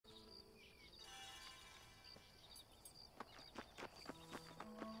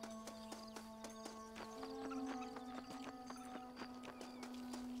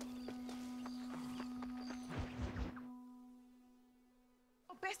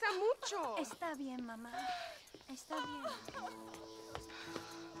cuesta mucho. Está bien, mamá. Está bien.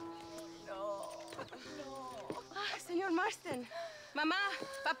 No. Ah, señor Marston. Mamá,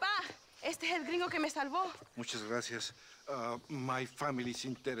 papá, este es el gringo que me salvó. Muchas gracias. My family is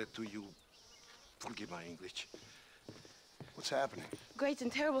indebted to you. Forgive my English. What's happening? Great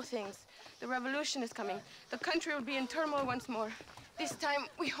and terrible things. The revolution is coming. The country will be in turmoil once more. This time,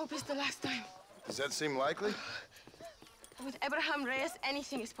 we hope it's the last time. Does that seem likely? With Abraham Reyes,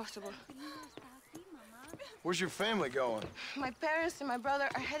 anything is possible. Where's your family going? My parents and my brother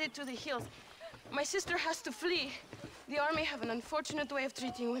are headed to the hills. My sister has to flee. The army have an unfortunate way of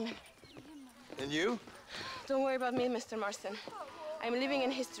treating women. And you? Don't worry about me, Mr. Marston. I'm living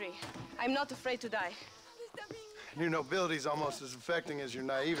in history. I'm not afraid to die. Your nobility's almost as affecting as your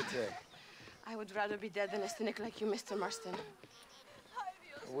naivete. I would rather be dead than a cynic like you, Mr. Marston.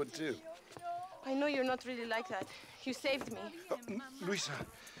 I would too. I know you're not really like that. You saved me. Luisa,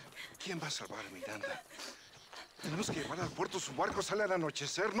 ¿quién va a salvar a Miranda? Tenemos que llevar al puerto. Su barco sale al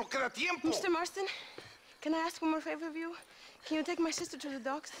anochecer. No queda tiempo. Mr. Marston, can I ask one more favor of you? Can you take my sister to the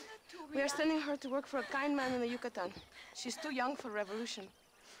docks? We are sending her to work for a kind man in the Yucatan. She's too young for revolution.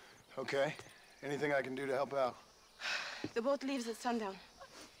 Okay. Anything I can do to help out? The boat leaves at sundown.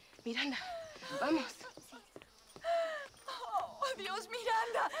 Miranda, vamos. Oh, adiós,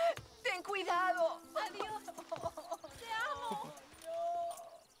 Miranda. Ten cuidado. Adiós. Te amo.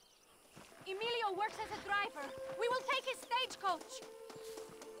 Emilio works as a driver. We will take his stagecoach.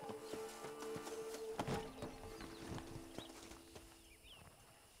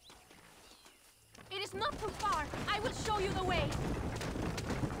 It is not too far. I will show you the way.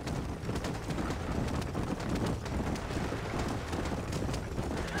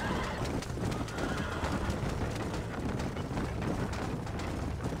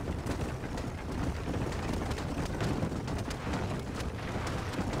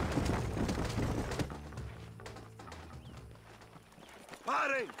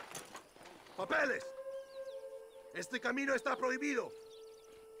 ¡Paren! ¡Papeles! Este camino está prohibido.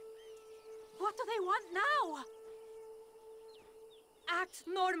 What do they want now? Act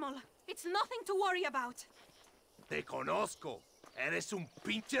normal. It's nothing to worry about. Te conozco. Eres un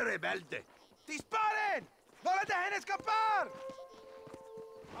pinche rebelde. ¡Disparen! ¡No la dejen escapar!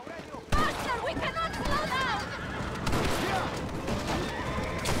 Master, we cannot slow down!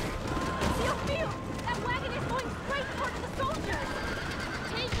 Dios mío! That wagon is going straight towards the soldiers!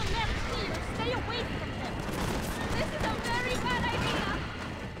 Take a left here. Stay away from them. This is a very bad idea.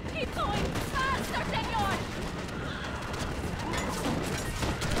 Keep going. Faster, senor!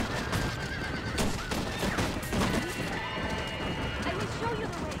 I will show you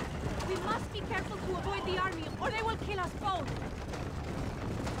the way. We must be careful to avoid the army, or they will kill us both.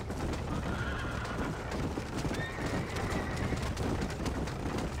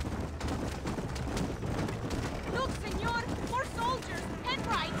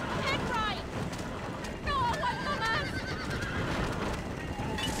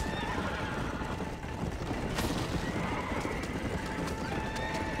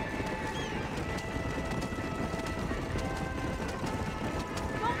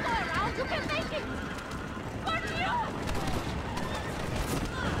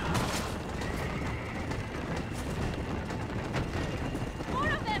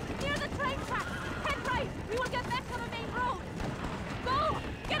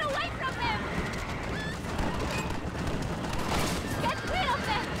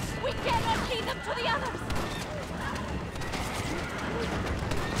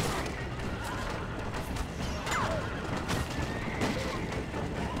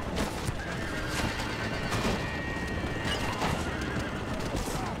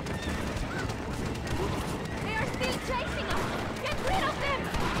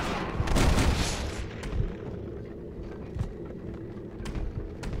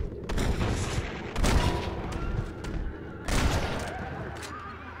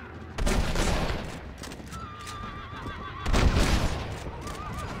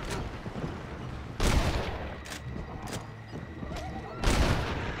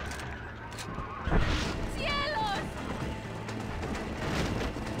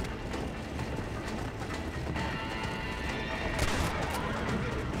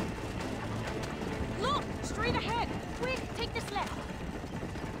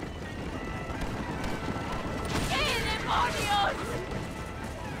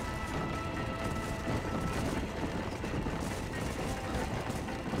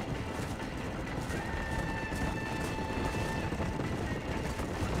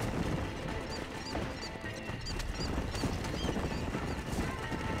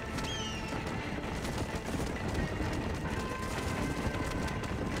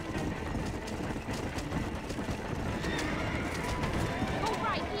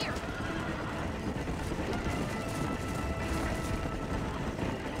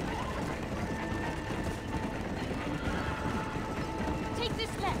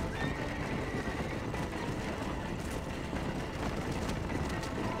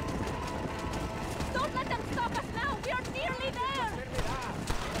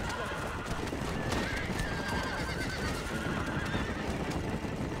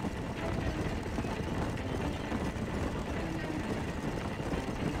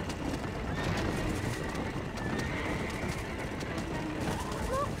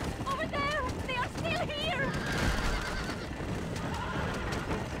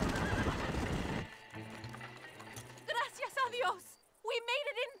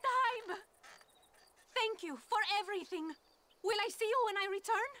 I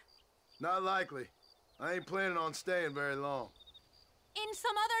return? Not likely. I ain't planning on staying very long. In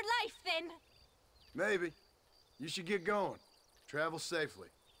some other life, then. Maybe. You should get going. Travel safely.